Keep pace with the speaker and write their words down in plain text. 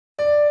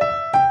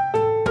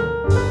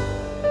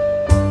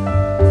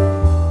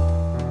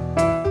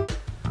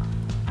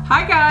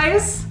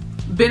guys?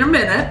 Been a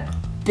minute.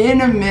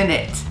 Been a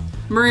minute.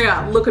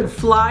 Maria looking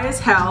fly as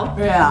hell.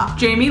 Yeah.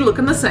 Jamie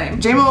looking the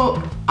same. Jamie,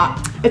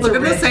 it's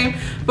looking the same.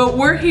 But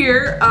we're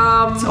here.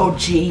 It's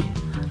OG.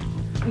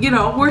 You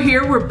know, we're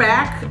here. We're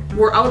back.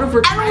 We're out of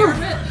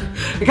retirement.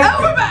 And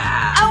we're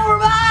back. And we're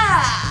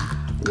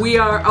back. We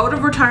are out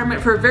of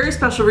retirement for a very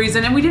special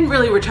reason, and we didn't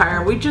really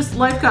retire. We just,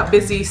 life got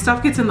busy.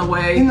 Stuff gets in the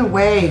way. In the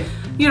way.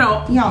 You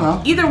know. Y'all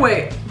know. Either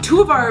way,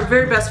 two of our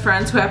very best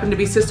friends, who happen to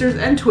be sisters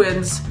and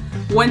twins,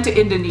 went to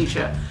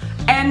Indonesia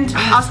and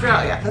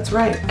Australia. That's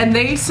right. And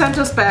they sent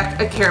us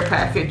back a care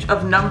package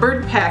of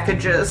numbered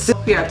packages.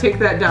 Yeah, take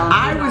that down.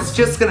 I was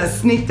just gonna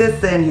sneak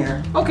this in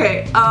here.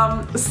 Okay,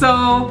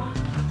 so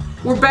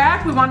we're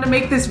back. We wanted to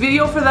make this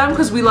video for them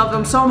because we love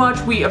them so much.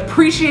 We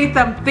appreciate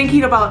them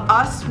thinking about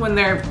us when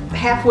they're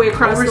halfway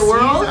across the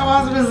world. How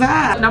awesome is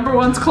that? Number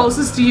one's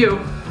closest to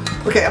you.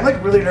 Okay, I'm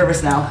like really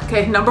nervous now.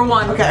 Okay, number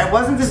one. Okay, I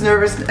wasn't this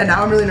nervous, and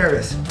now I'm really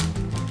nervous.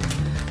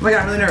 Oh my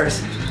god, I'm really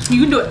nervous. You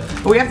can do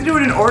it. We have to do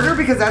it in order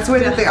because that's the way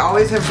that they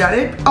always have done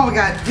it. Oh my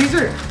god,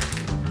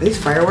 these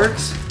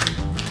fireworks?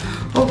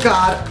 Oh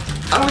god.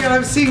 Oh my god,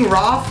 I'm seeing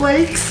raw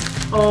flakes.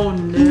 Oh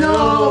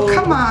no. No,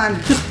 come on.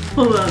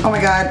 Hold on. Oh my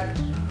god.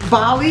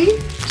 Bali?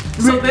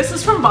 So this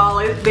is from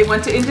Bali. They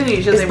went to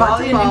Indonesia. They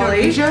Bali went to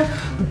Indonesia?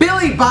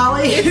 Billy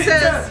Bali. It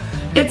says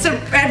it's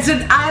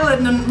an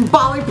island in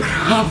Bali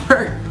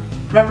proper.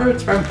 Remember,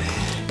 it's from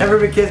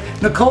Never Kids.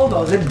 Nicole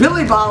knows it.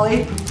 Billy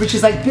Bali, which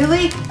is like,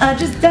 Billy, I'm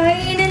just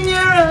dying in your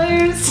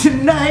arms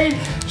tonight.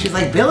 She's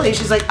like, Billy?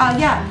 She's like,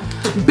 yeah.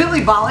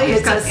 Billy Bali,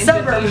 it's a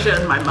suburb Indonesia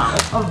in my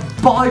mouth.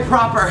 of Bali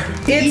proper.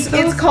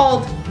 It's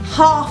called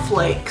Haw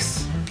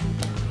Flakes.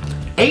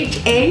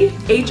 H-A?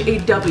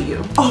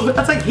 H-A-W. Oh,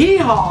 that's like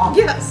hee-haw.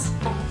 Yes.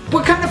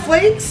 What kind of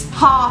flakes?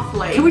 Haw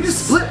Flakes. Can we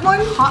just split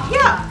one?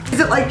 Yeah. Is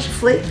it like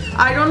flake?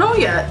 I don't know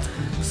yet.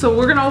 So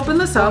we're gonna open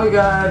this up. Oh my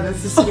god,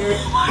 this is scary.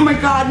 Oh my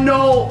god,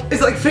 no. Is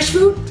it like fish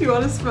food? Do you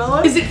want to smell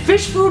it? Is it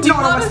fish food? No,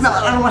 I don't want to smell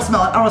it. I don't want to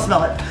smell it. I don't want to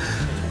smell it.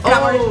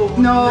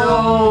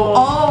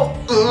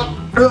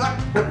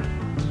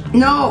 Oh, No.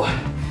 No.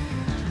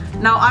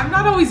 Now, I'm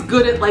not always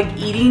good at like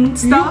eating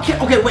stuff.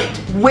 Okay,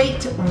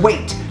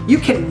 wait. You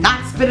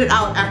cannot spit it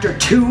out after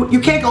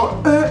you can't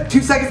go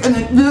 2 seconds and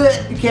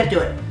then you can't do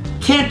it.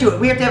 Can't do it.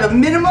 We have to have a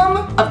minimum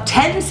of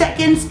 10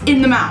 seconds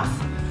in the mouth.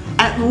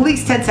 At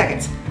least 10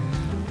 seconds.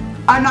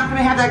 I'm not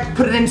gonna have that,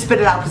 put it in and spit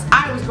it out because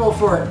I always go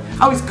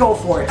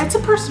for it. It's a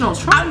personal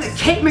choice. I'm the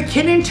Kate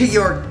McKinnon to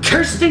your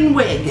Kirsten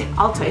Wig.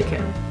 I'll take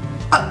it.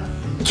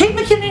 Kate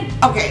McKinnon,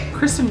 okay.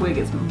 Kristen Wiig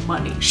is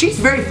money. She's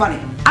very funny.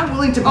 I'm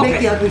willing to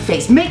make the ugly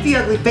face. Make the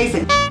ugly face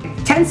in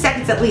 10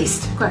 seconds at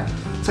least. Okay.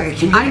 It's like a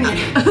communion.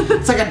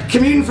 It's like a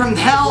communion from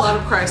hell.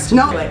 Blood of Christ.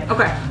 No.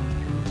 Okay.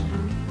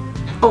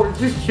 Oh,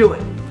 just do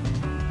it.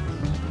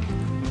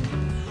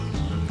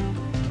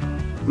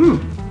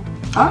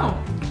 Oh.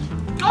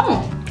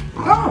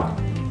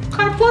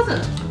 Kind of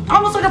pleasant.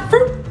 Almost like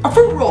a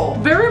fruit roll.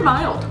 Very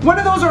mild. One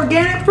of those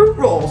organic fruit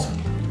rolls.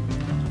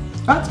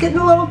 Oh, it's getting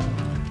a little.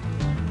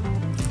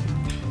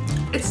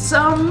 It's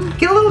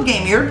get a little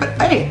gamier, but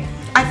hey,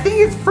 I think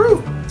it's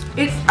fruit.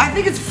 I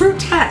think it's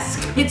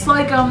fruit-esque. It's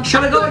like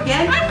Should I go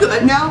again? I'm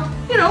good. No.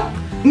 You know.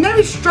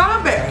 Maybe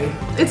strawberry.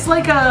 It's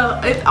like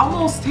it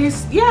almost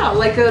tastes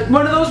like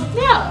one of those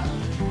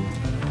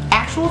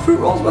actual fruit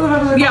rolls.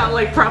 Yeah,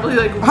 like probably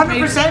like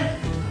 100%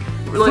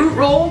 fruit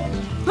roll.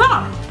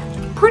 Yeah,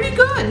 pretty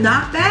good.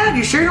 Not bad.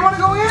 You sure you don't want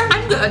to go in?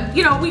 I'm good.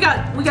 You know, we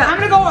got. I'm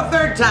gonna go a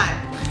third time.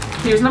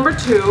 Here's number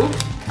two.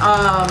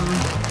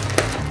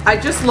 I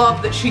just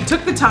love that she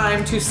took the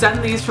time to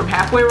send these from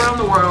halfway around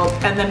the world,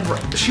 and then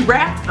she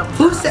wrapped them.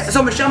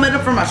 So Michelle made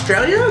them from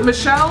Australia?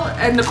 Michelle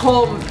and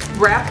Nicole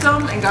wrapped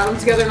them and got them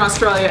together in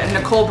Australia, and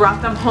Nicole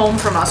brought them home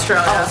from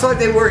Australia. Oh, so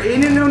they were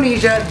in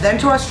Indonesia, then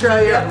to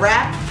Australia,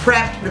 wrapped,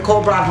 prepped,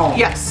 Nicole brought home.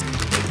 Yes.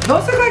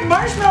 Those look like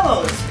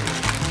marshmallows.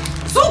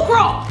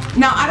 Sucro!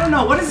 Now, I don't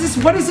know, what does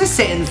this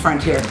say in the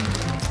front here?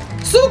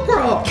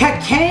 Sucro!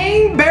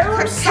 Kakang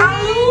Bear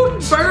Salute?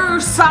 Bear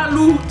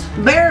Salute.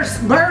 Bear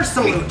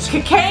Salute.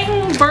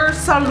 Kakang Bear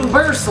Salute.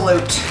 Bear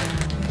Salute.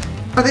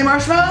 Are they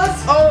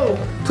marshmallows? Oh.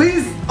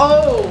 Please.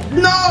 Oh.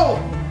 No.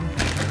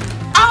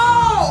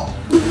 Oh.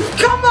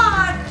 Come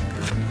on.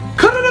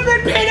 Could it have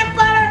been peanut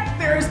butter?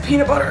 There is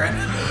peanut butter in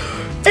it.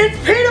 It's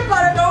peanut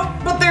butter though.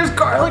 But there's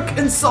garlic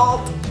and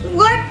salt.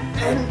 What?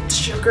 And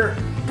sugar.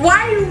 Why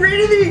are you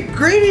reading the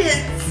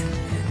ingredients?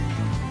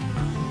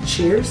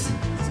 Cheers.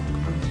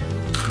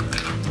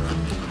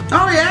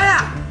 Oh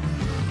yeah!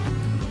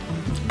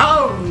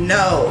 Oh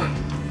no!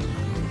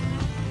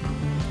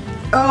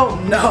 Oh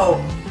no!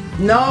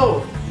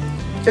 No!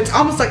 It's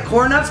almost like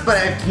corn nuts,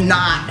 but it's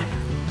not.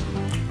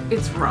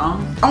 It's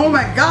wrong. Oh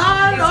my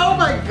god! Oh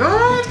my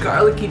god! It's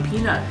garlicky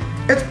peanut.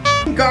 It's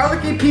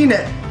garlicky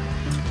peanut.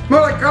 More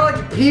like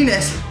garlicky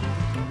penis.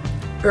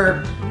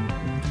 Or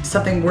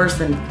something worse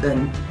than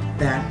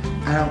that.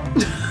 I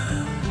don't.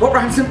 What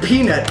rhymes with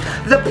peanut?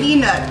 The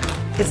peanut.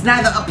 It's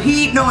neither a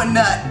pea nor a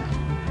nut.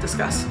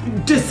 Discuss.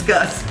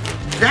 Discuss.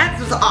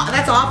 That's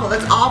awful.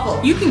 That's awful.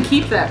 You can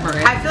keep that,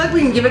 Maria. I feel like we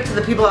can give it to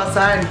the people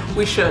outside.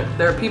 We should.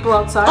 There are people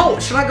outside. Oh,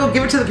 should I go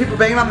give it to the people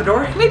banging on the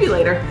door? Maybe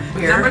later.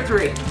 Here. Number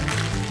 3.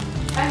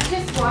 I'm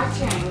just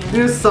watching.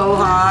 It's so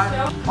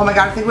hot. Oh my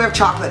god, I think we have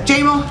chocolate.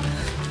 Jamo,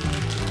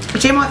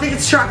 I think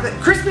it's chocolate.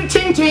 Crispy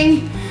ting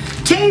ting.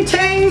 Ting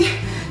ting.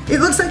 It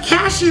looks like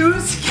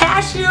cashews.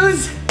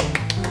 Cashews.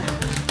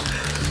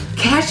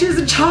 Cashews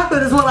and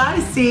chocolate is what I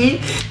see.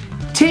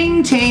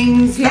 Ting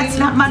tings. That's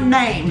not my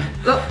name.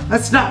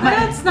 That's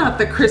not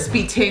the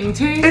crispy ting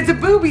ting. It's a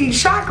booby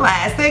shot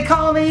glass. They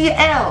call me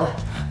Elle.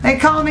 They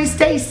call me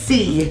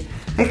Stacy.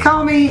 They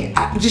call me.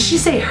 Did she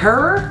say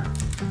her?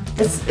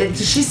 Did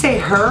she say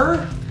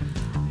her?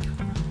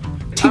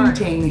 Ting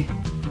ting.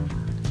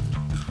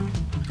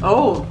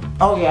 Oh.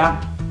 Oh yeah.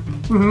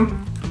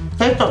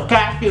 Taste those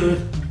cashews.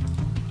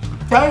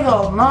 Taste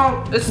those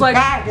no. It's like.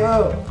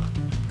 Cashews.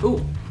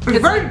 Ooh. It's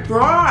very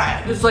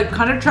dry. It's like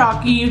kind of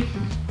chalky.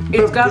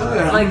 It's got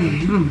like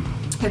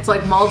it's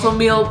like malto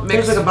meal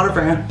mixed. Tastes like a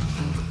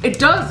Butterfinger. It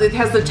does. It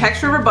has the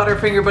texture of a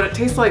Butterfinger, but it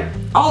tastes like.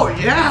 Oh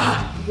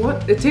yeah.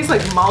 What? It tastes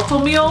like malto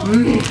meal.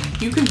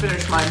 You can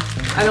finish mine.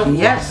 I don't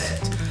love it.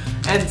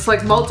 And it's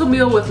like malto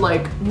meal with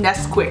like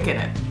Nesquik in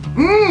it.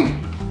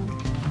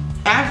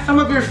 Add some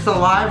of your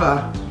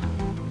saliva.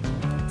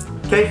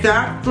 Take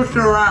that. Push it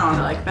around.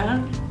 You like that?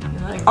 You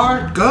like? Oh,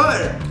 it's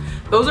good.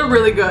 Those are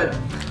really good.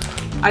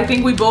 I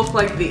think we both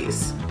like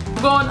these.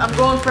 I'm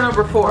going for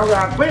number 4.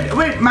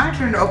 Wait, my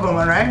turn to open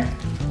one, right?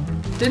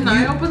 Didn't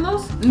I open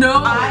those? No.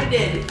 I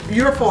did.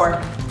 You're 4.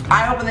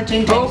 I opened the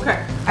ting ting.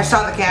 Okay. I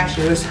saw the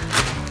cashews.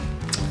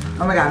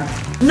 Oh my god.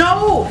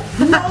 No!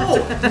 No!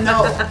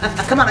 No.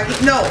 Come on,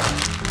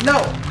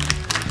 no.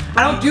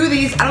 I don't do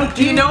these. I don't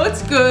do. You know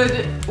it's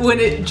good when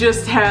it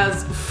just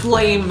has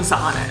flames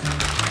on it.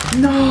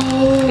 No.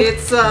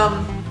 It's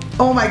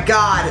Oh my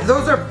god.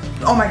 Those are.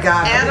 Oh my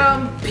god.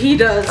 Adam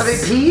pitas. Are they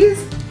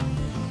peas?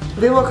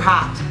 They look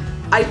hot.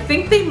 I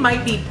think they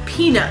might be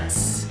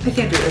peanuts. I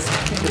can't do this.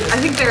 I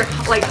think they're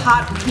like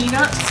hot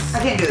peanuts. I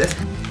can't do this.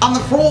 On the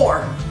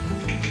floor.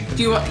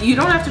 You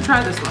don't have to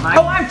try this one.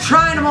 I'm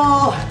trying them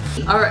all.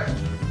 All right.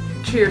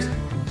 Cheers.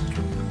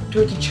 Do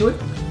we have to chew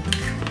it?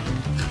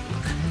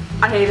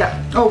 I hate it.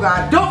 Oh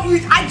god. Don't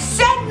use. I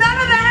said none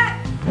of that.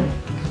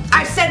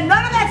 I said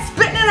none of that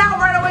spitting it out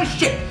right away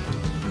shit.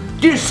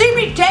 Do you see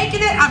me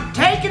taking it? I'm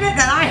taking it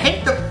and I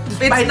hate the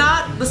spicy. It's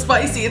not the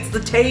spicy, it's the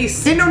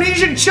taste.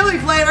 Indonesian chili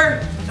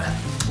flavor.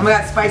 Oh my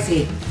god,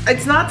 spicy.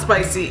 It's not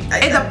spicy.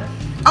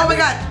 Oh my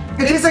god.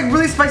 It tastes like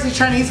really spicy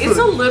Chinese food. It's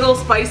a little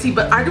spicy,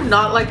 but I do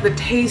not like the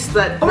taste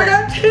that. Oh my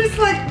god, it tastes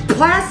like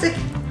plastic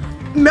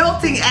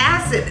melting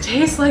acid. It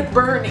tastes like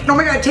burning. Oh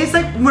my god, it tastes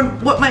like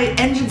what my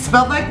engine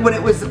smelled like when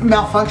it was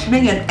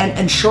malfunctioning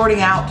and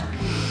shorting out.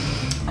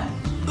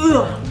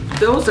 Ugh,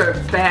 those are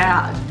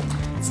bad.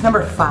 It's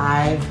number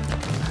 5.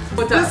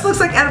 This looks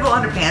like edible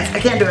underpants. I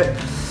can't do it.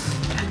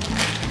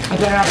 I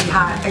better not be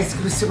hot. It's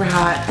gonna be super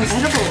hot.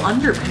 Edible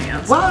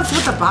underpants. Well, that's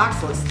what the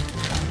box was.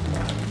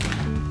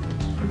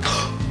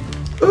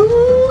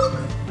 Ooh.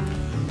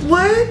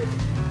 What?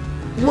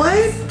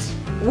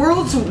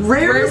 World's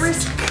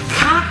rarest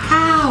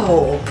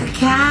cacao.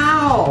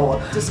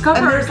 Discover.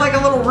 And there's like a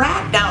little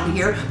rat down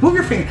here. Move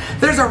your finger.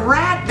 There's a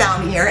rat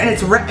down here, and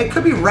it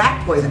could be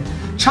rat poison.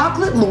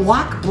 Chocolate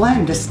Luwak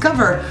blend.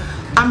 Discover.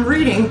 I'm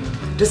reading.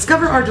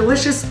 Discover our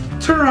delicious.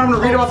 Turn around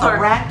and read about the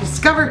rat.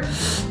 Discover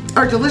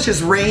our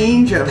delicious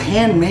range of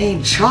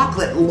handmade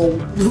chocolate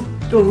Luwak.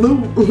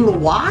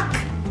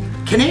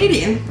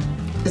 Canadian.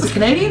 Is it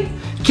Canadian?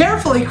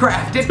 Carefully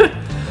crafted.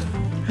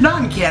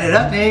 Not in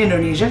Canada, in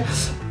Indonesia.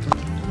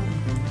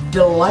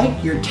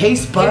 Delight your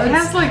taste buds It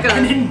has like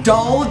and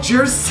indulge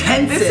your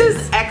senses. This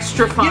is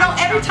extra fun. You know,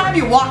 every time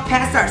you walk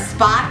past our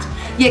spot,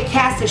 you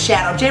cast a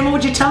shadow. Jama,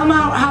 would you tell them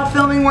how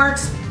filming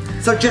works?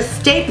 So just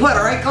stay put,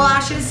 all right,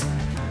 galoshes?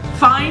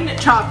 Fine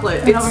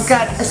chocolate. We've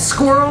got a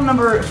squirrel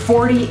number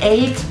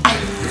 48.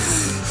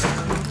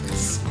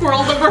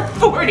 Squirrel number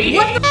 48.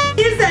 What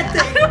the is that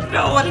thing? I don't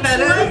know what that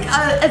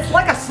is. It's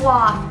like a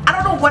sloth. I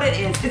don't know what it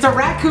is. It's a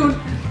raccoon.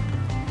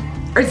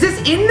 Is this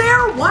in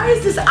there? Why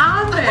is this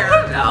on there? I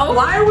don't know.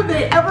 Why would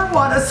they ever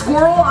want a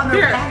squirrel on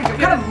their package?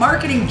 What kind of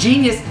marketing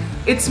genius?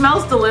 It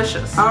smells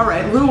delicious. All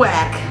right,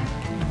 Luwak.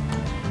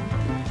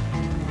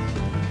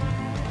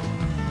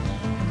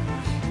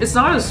 It's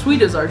not as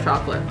sweet as our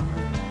chocolate.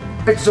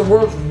 It's the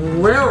world's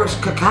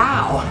rarest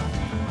cacao.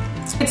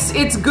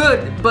 It's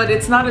good, but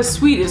it's not as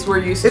sweet as we're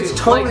used to. It's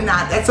totally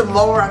not. That's a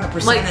lower on the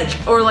percentage.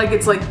 Like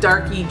it's like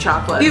darky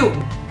chocolate. Ew.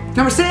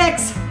 Number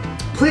 6.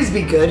 Please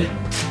be good.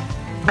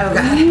 Oh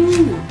god.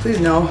 Ooh. Please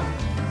no.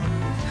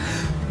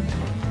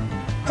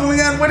 Oh my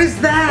god, what is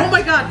that? Oh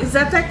my god, is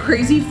that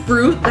crazy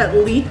fruit that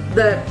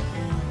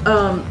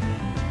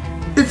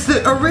It's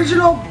the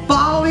original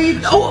Bali.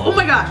 Oh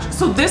my gosh.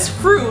 So this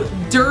fruit,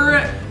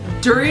 durian,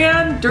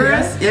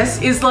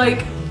 yes, is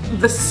like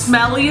the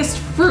smelliest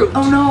fruit.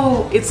 Oh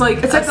no. It's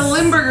like the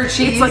Limburger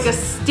cheese. It's like a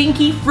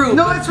stinky fruit.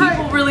 No, that's right.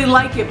 People really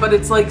like it, but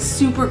it's like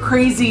super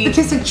crazy. It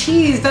tastes like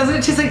cheese, doesn't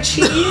it? Taste like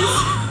cheese?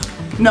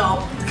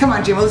 No. Come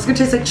on, Jim. It's gonna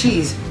taste like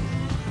cheese.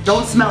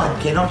 Don't smell it,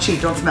 okay? Don't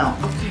cheat, don't smell.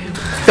 Okay.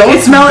 Don't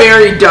smell it. It's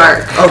very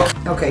dark.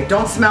 Okay,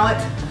 don't smell it.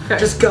 Okay.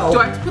 Just go. Do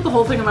I have to put the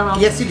whole thing in my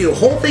mouth? Yes, you do.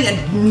 Whole thing and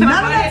Can none I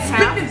of bite it that in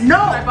half? spit. No.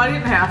 Can I bite it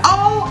in half?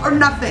 All or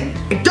nothing.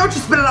 And don't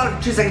just spit it out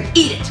in 2 seconds.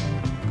 Eat it.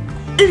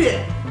 Eat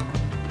it.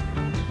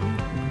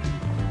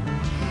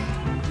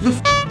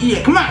 Just eat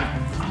it. Come on.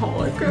 I don't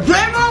like it.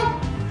 Demo.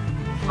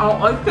 I don't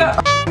like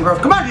that. Girl,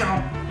 come on,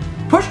 Demo.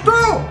 Push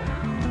through.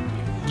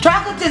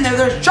 Chocolate's in there.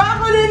 There's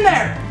chocolate in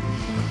there.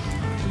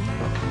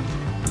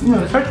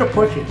 No, it's such a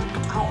pushy.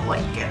 I don't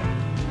like it.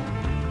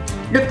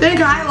 You think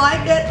I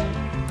like it?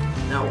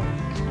 No.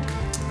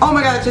 Oh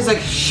my god, that tastes like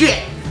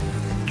shit.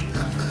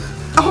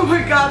 Oh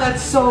my god,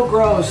 that's so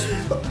gross.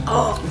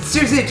 Oh,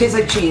 seriously, it tastes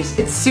like cheese.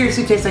 It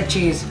seriously tastes like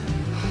cheese.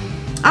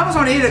 I almost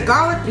want to eat a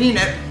garlic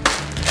peanut.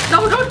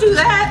 No, don't do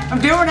that. I'm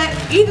doing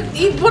it.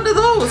 Eat one of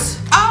those.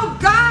 Oh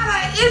god,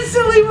 I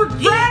instantly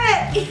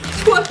regret it. Eat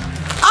what?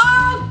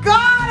 Oh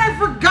god, I've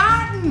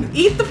forgotten.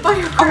 Eat the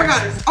firecrackers. Oh my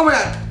god, oh my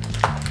god.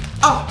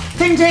 Oh,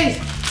 ting ting.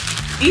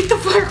 Eat the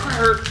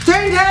firecracker.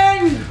 Ting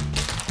ting.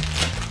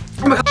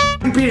 Oh my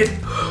god, peanut.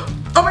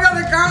 Oh my god,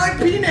 the garlic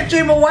peanut,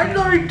 Jamo. Why did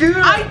I do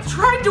that? I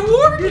tried to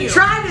warn you. You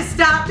tried to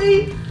stop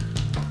me.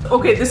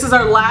 Okay, this is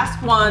our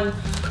last one.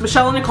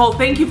 Michelle and Nicole,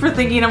 thank you for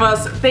thinking of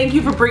us. Thank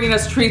you for bringing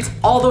us treats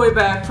all the way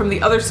back from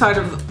the other side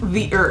of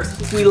the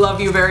earth. We love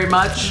you very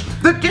much.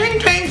 The ting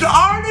tings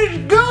aren't as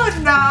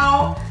good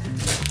now.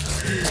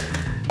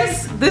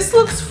 This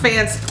looks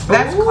fancy.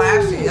 That's Ooh,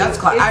 classy. That's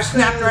classy. I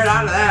snapped right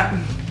out of that.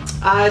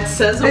 It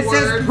says a It word.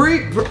 says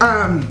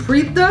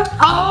Preepta.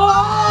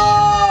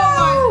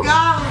 Oh my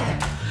god.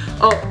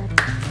 Oh,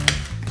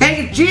 Thank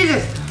you,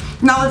 Jesus.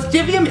 Now let's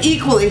divvy them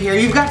equally here.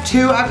 You've got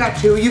 2, I've got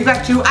 2, you've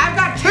got 2, I've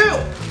got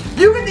 2.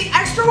 You get the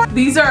extra one.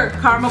 these are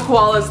caramel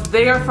koalas.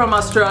 They are from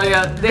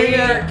Australia. They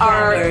They're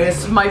are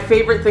Cadbury's. my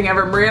favorite thing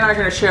ever. Maria and I are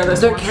gonna share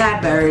this They're one.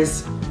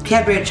 Cadbury's.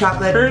 Cadbury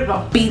chocolate There you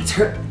go. beats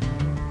her.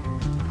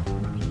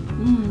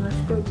 That's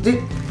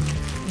good.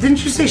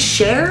 Didn't you say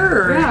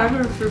share? Or?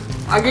 Yeah,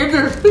 I gave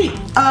you his feet.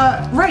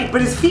 Right,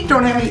 but his feet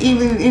don't have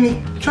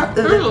any chocolate.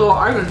 There's a little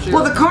iron to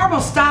Well, it. the caramel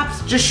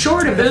stops just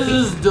short of the This feet.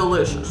 is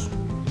delicious.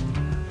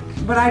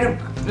 But I don't.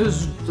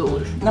 This is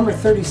delicious. Number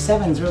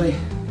 37 is really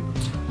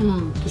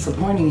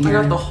disappointing I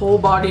here. got the whole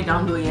body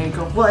down to the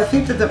ankle. Well, I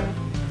think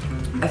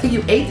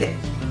you ate it.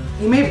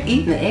 You may have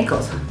eaten the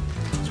ankles.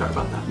 Sorry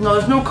about that. No,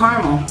 there's no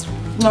caramel.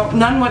 No,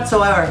 none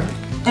whatsoever.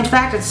 In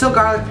fact, it's still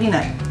garlic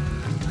peanut.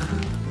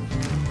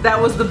 That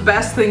was the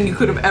best thing you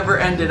could have ever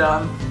ended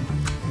on.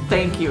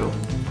 Thank you.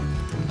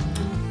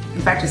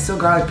 In fact, it's still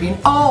garlic peanut.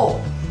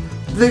 Oh,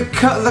 the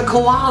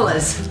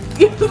koalas.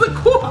 The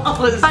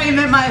koalas. I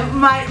meant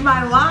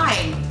my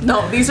line.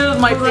 No, these are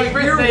my Well,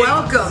 favorite you're things.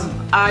 welcome.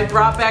 I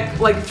brought back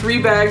like 3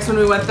 bags when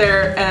we went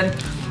there, and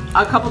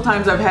a couple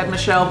times I've had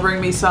Michelle bring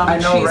me some. I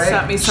know, she right?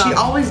 sent me some. She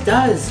always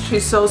does.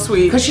 She's so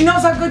sweet. Because she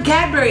knows how good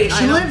Cadbury is.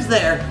 She I know. lives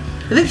there.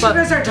 I think she's But-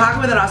 gonna start talking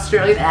with an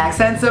Australian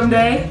accent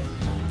someday.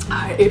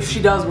 If she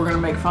does, we're gonna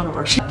make fun of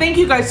her. Thank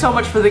you guys so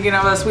much for thinking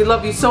of us. We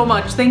love you so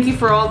much. Thank you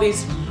for all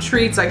these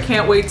treats. I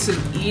can't wait to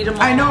eat them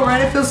all. I know,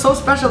 right? It feels so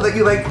special that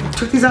you like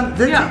took these on.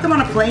 Did you Yeah. take them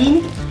on a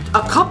plane?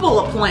 A couple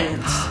of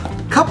plans.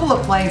 Couple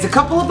of planes, a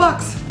couple of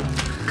bucks.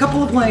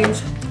 Couple of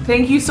planes.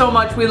 Thank you so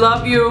much. We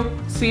love you.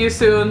 See you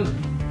soon.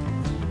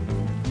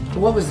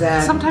 What was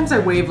that? Sometimes I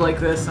wave like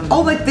this. And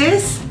Oh, like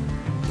this?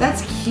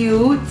 That's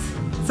cute.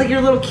 It's like you're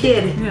a little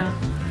kid. yeah.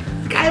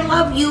 Like, I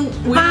love you.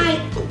 Bye.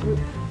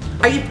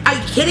 Are you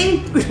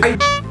kidding? Are you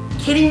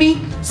kidding me?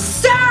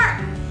 Sir!